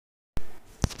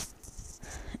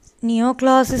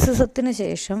നിയോക്ലാസിസിസത്തിന്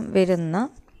ശേഷം വരുന്ന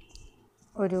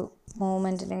ഒരു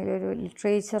മൂവ്മെൻറ്റ് അല്ലെങ്കിൽ ഒരു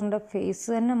ലിറ്ററേച്ചറിൻ്റെ ഫേസ്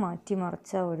തന്നെ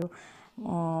മാറ്റിമറിച്ച ഒരു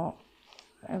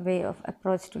വേ ഓഫ്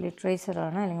അപ്രോച്ച് ടു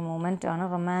ലിറ്ററേച്ചറാണ് അല്ലെങ്കിൽ മൂവ്മെൻറ്റാണ്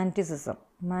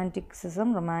റൊമാൻറ്റിക്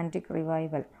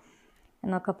റിവൈവൽ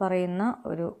എന്നൊക്കെ പറയുന്ന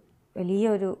ഒരു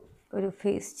വലിയൊരു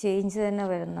ഫേസ് ചേഞ്ച് തന്നെ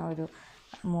വരുന്ന ഒരു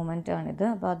മൂവ്മെൻറ്റാണിത്.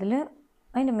 അപ്പോൾ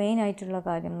അതിൻ്റെ മെയിനായിട്ടുള്ള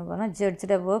കാര്യം എന്ന് പറഞ്ഞാൽ judge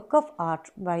the work of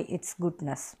art by it's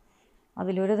goodness.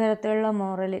 അതിലൊരു തരത്തിലുള്ള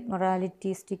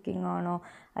മൊറാലിറ്റി സ്റ്റിക്കിംഗ് ആണോ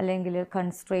അല്ലെങ്കിൽ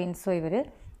കൺസ്ട്രെയിൻസോ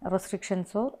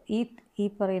റെസ്ട്രിക്ഷൻസോ ഈ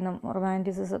പറയുന്ന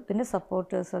റൊമാൻറ്റിസിസത്തിൻ്റെ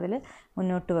സപ്പോർട്ടേഴ്സ് അതിൽ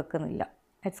മുന്നോട്ട് വെക്കുന്നില്ല.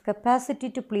 It's capacity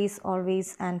to please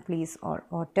always and please all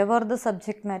what ever the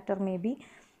subject matter may be.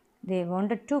 They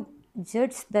wanted to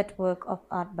judge that work of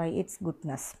art by its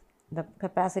goodness, the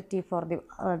capacity for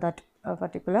that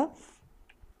particular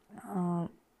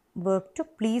work to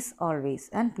please always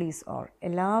and please all.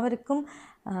 എല്ലാവർക്കും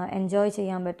enjoy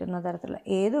ചെയ്യാൻ പറ്റുന്ന തരത്തിലുള്ള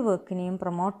ഏത് വർക്കിനെയും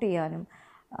promote ചെയ്യാനും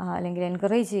അല്ലെങ്കിൽ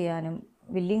encourage ചെയ്യാനും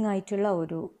willing ആയിട്ടുള്ള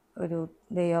ഒരു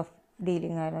വേ ഓഫ്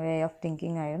ഡീലിംഗ് ആയിരുന്നു, വേ ഓഫ്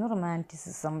തിങ്കിങ് ആയിരുന്നു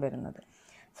റൊമാൻറ്റിസിസം വരുന്നത്.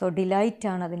 സോ ഡിലൈറ്റ്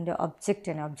ആണ് അതിൻ്റെ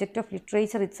object of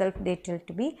literature it self they tell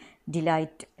to B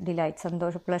delight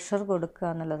സന്തോഷം, പ്ലഷർ കൊടുക്കുക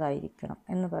എന്നുള്ളതായിരിക്കണം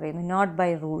എന്ന് പറയുന്നു. Not by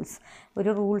rules.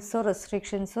 ഒരു റൂൾസോ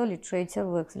റെസ്ട്രിക്ഷൻസോ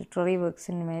ലിറ്റററി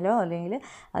വർക്ക്സിന് മേലോ അല്ലെങ്കിൽ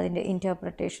അതിൻ്റെ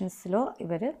ഇൻറ്റർപ്രിട്ടേഷൻസിലോ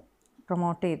ഇവർ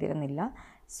പ്രൊമോട്ട് ചെയ്തിരുന്നില്ല.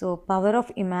 സോ പവർ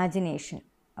ഓഫ് ഇമാജിനേഷൻ,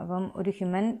 അപ്പം ഒരു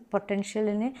ഹ്യൂമൻ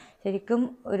പൊട്ടൻഷ്യലിന് ശരിക്കും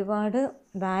ഒരുപാട്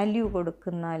വാല്യൂ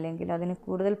കൊടുക്കുന്ന അല്ലെങ്കിൽ അതിന്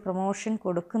കൂടുതൽ promotion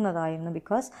കൊടുക്കുന്നതായിരുന്നു.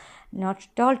 Because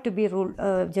not all to B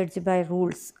judge by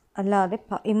rules, അല്ലാതെ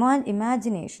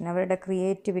ഇമാജിനേഷൻ, അവരുടെ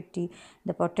ക്രിയേറ്റിവിറ്റി,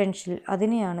 ദ പൊട്ടൻഷ്യൽ,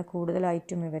 അതിനെയാണ്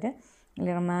കൂടുതലായിട്ടും ഇവർ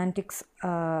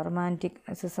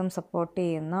റൊമാൻറ്റിസിസം സപ്പോർട്ട്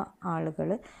ചെയ്യുന്ന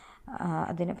ആളുകൾ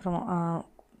അതിന്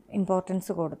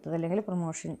ഇമ്പോർട്ടൻസ് കൊടുത്തത് അല്ലെങ്കിൽ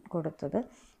പ്രൊമോഷൻ കൊടുത്തത്.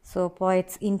 So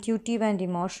poets intuitive and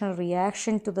emotional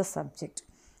reaction to the subject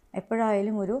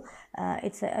എപ്പോഴായാലും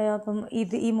അപ്പം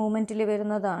ഈ മൂമെൻറ്റിൽ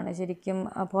വരുന്നതാണ് ശരിക്കും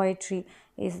പോയട്രി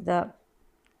ഈസ് ദ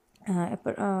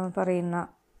പറയുന്ന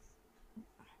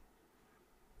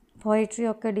പോയട്രി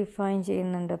ഒക്കെ ഡിഫൈൻ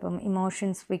ചെയ്യുന്നുണ്ട്. അപ്പം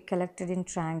ഇമോഷൻസ് റിക്കലക്റ്റഡ് ഇൻ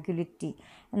ട്രാങ്ക്വിലിറ്റി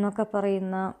എന്നൊക്കെ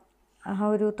പറയുന്ന ആ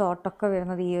ഒരു തോട്ടൊക്കെ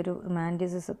വരുന്നത് ഈ ഒരു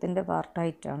റൊമാൻറ്റിസിസത്തിൻ്റെ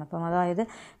പാർട്ടായിട്ടാണ്. അപ്പം അതായത്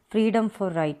freedom for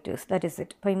writers, that is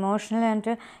it. ഇപ്പോൾ ഇമോഷണൽ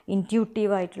ആൻഡ്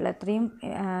ഇൻറ്റ്യൂട്ടീവ് ആയിട്ടുള്ള അത്രയും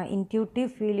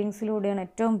ഇൻറ്റ്യൂട്ടീവ് ഫീലിങ്സിലൂടെയാണ്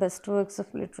ഏറ്റവും best works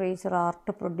of literature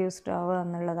art produced ആവുക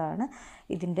എന്നുള്ളതാണ്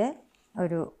ഇതിൻ്റെ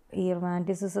ഈ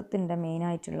റൊമാൻറ്റിസിസത്തിൻ്റെ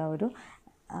മെയിനായിട്ടുള്ള ഒരു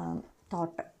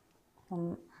തോട്ട്.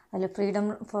 അതിൽ freedom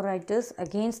for writers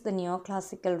against the neo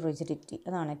classical rigidity,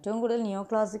 അതാണ് ഏറ്റവും കൂടുതൽ നിയോ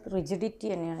ക്ലാസിക് റിജിഡിറ്റി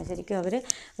തന്നെയാണ് ശരിക്കും അവർ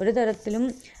ഒരു തരത്തിലും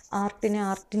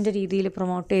ആർട്ടിൻ്റെ രീതിയിൽ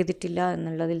പ്രൊമോട്ട് ചെയ്തിട്ടില്ല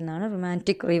എന്നുള്ളതിൽ നിന്നാണ്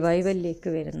റൊമാൻറ്റിക്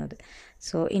റിവൈവലിലേക്ക് വരുന്നത്.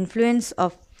 So influence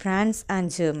of France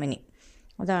and Germany,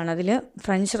 അതാണ് അതിൽ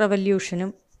ഫ്രഞ്ച്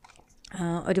റവല്യൂഷനും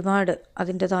ഒരുപാട്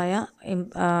അതിൻ്റെതായ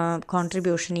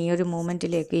കോൺട്രിബ്യൂഷൻ ഈ ഒരു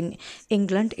മൂവ്മെൻറ്റിലേക്ക്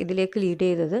ഇംഗ്ലണ്ട് ഇതിലേക്ക് ലീഡ്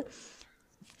ചെയ്തത്.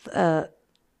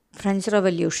 ഫ്രഞ്ച്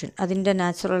റവല്യൂഷൻ, അതിൻ്റെ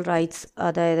നാച്ചുറൽ റൈറ്റ്സ്,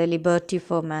 അതായത് liberty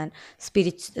four man,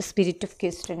 spirit of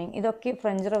questioning, ഇതൊക്കെ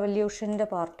ഫ്രഞ്ച് റവല്യൂഷൻ്റെ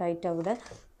പാർട്ടായിട്ട് അവിടെ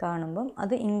കാണുമ്പം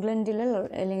അത് ഇംഗ്ലണ്ടിൽ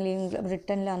അല്ലെങ്കിൽ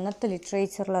ബ്രിട്ടനിൽ അന്നത്തെ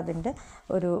ലിറ്ററേച്ചറിൽ അതിൻ്റെ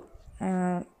ഒരു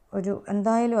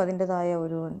എന്തായാലും അതിൻ്റെതായ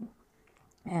ഒരു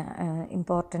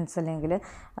ഇമ്പോർട്ടൻസ് അല്ലെങ്കിൽ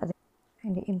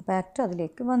അതിൻ്റെ ഇമ്പാക്റ്റ്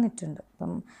അതിലേക്ക് വന്നിട്ടുണ്ട്.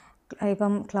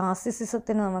 ഇപ്പം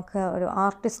ക്ലാസിസിസത്തിന് നമുക്ക് ഒരു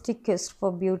artistic quest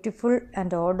for beautiful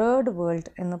and ordered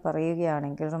world എന്ന്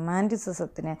പറയുകയാണെങ്കിൽ,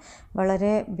 റൊമാൻറ്റിസിസത്തിന്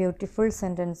വളരെ beautiful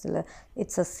സെൻറ്റൻസിൽ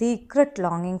it's A secret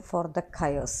ലോങ്ങിങ് for the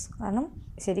chaos. കാരണം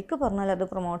ശരിക്കും പറഞ്ഞാൽ അത്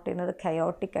പ്രൊമോട്ട് ചെയ്യുന്നത്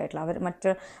കയോട്ടിക് ആയിട്ടുള്ള അവർ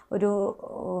ഒരു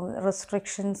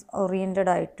റെസ്ട്രിക്ഷൻസ്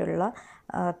ഓറിയൻറ്റഡ് ആയിട്ടുള്ള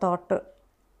തോട്ട്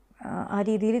ആ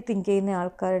രീതിയിൽ തിങ്ക് ചെയ്യുന്ന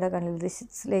ആൾക്കാരുടെ കണ്ണിൽ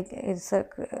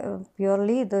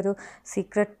പ്യുവർലി ഇതൊരു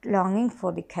സീക്രട്ട് ലോങ്ങിങ്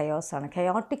ഫോർ ദി കയോസ് ആണ്.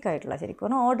 കയോട്ടിക് ആയിട്ടുള്ള ശരിക്കും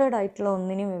പറഞ്ഞാൽ ഓർഡേർഡ് ആയിട്ടുള്ള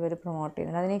ഒന്നിനും ഇവർ പ്രൊമോട്ട്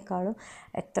ചെയ്യുന്നത്. അതിനേക്കാളും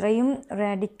എത്രയും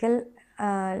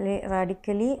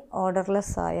റാഡിക്കലി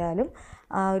ഓർഡർലെസ് ആയാലും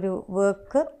ആ ഒരു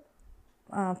വർക്ക്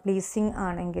പ്ലീസിങ്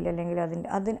ആണെങ്കിൽ അല്ലെങ്കിൽ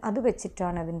അത്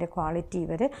വെച്ചിട്ടാണ് അതിൻ്റെ ക്വാളിറ്റി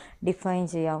ഇവർ ഡിഫൈൻ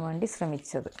ചെയ്യാൻ വേണ്ടി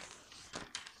ശ്രമിച്ചത്.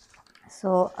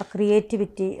 സോ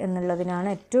ക്രിയേറ്റിവിറ്റി എന്നുള്ളതിനാണ്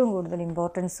ഏറ്റവും കൂടുതൽ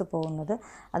ഇമ്പോർട്ടൻസ് പോകുന്നത്.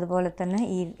 അതുപോലെ തന്നെ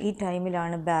ഈ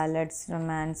ടൈമിലാണ് ബാലഡ്സ്,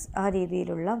 റൊമാൻസ്, ആ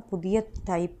രീതിയിലുള്ള പുതിയ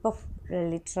type of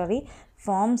literary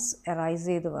forms arise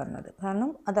ചെയ്ത് വരുന്നത്.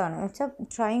 കാരണം അതാണ് വെച്ചാൽ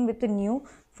ട്രൈങ് വിത്ത് ന്യൂ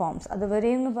ഫോംസ്.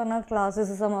 അതുവരെയെന്ന് പറഞ്ഞാൽ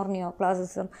ക്ലാസിസിസം ഓർ നിയോ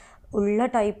ക്ലാസിസിസം ഉള്ള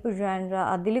ടൈപ്പ് ജാൻറ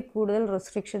അതിൽ കൂടുതൽ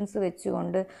റെസ്ട്രിക്ഷൻസ്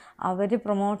വെച്ചുകൊണ്ട് അവർ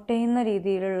പ്രൊമോട്ട് ചെയ്യുന്ന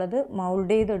രീതിയിലുള്ളത്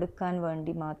മൗൾഡ് ചെയ്തെടുക്കാൻ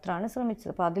വേണ്ടി മാത്രമാണ്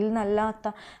ശ്രമിച്ചത്. അപ്പോൾ അതിൽ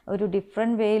നിന്നല്ലാത്ത ഒരു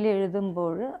ഡിഫറെൻറ്റ് വേയിൽ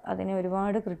എഴുതുമ്പോൾ അതിനെ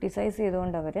ഒരുപാട് ക്രിട്ടിസൈസ്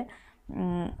ചെയ്തുകൊണ്ട് അവർ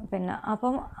പിന്നെ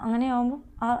അപ്പം അങ്ങനെയാകുമ്പോൾ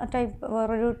ആ ടൈപ്പ്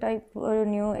വേറൊരു ടൈപ്പ് ഒരു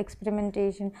ന്യൂ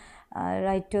എക്സ്പെരിമെൻറ്റേഷൻ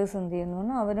റൈറ്റേഴ്സ് എന്ത്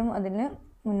ചെയ്യുന്നു, അവരും അതിന്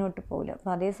മുന്നോട്ട് പോകില്ല.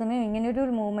 അപ്പോൾ അതേസമയം ഇങ്ങനെയൊരു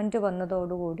മൂവ്മെൻറ്റ്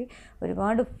വന്നതോടുകൂടി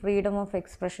ഒരുപാട് ഫ്രീഡം ഓഫ്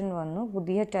എക്സ്പ്രഷൻ വന്നു,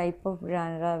 പുതിയ ടൈപ്പ് ഓഫ്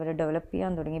ജാനറ അവർ ഡെവലപ്പ്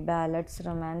ചെയ്യാൻ തുടങ്ങി. ബാലഡ്സ്,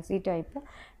 റൊമാൻസ്, ഈ ടൈപ്പ്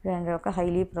ജാനറൊക്കെ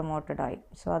ഹൈലി പ്രൊമോട്ടഡ് ആയി.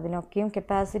 സോ അതിനൊക്കെയും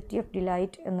കപ്പാസിറ്റി ഓഫ്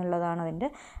ഡിലൈറ്റ് എന്നുള്ളതാണ് അതിൻ്റെ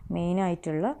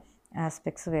മെയിനായിട്ടുള്ള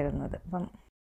ആസ്പെക്ട്സ് വരുന്നത്. അപ്പം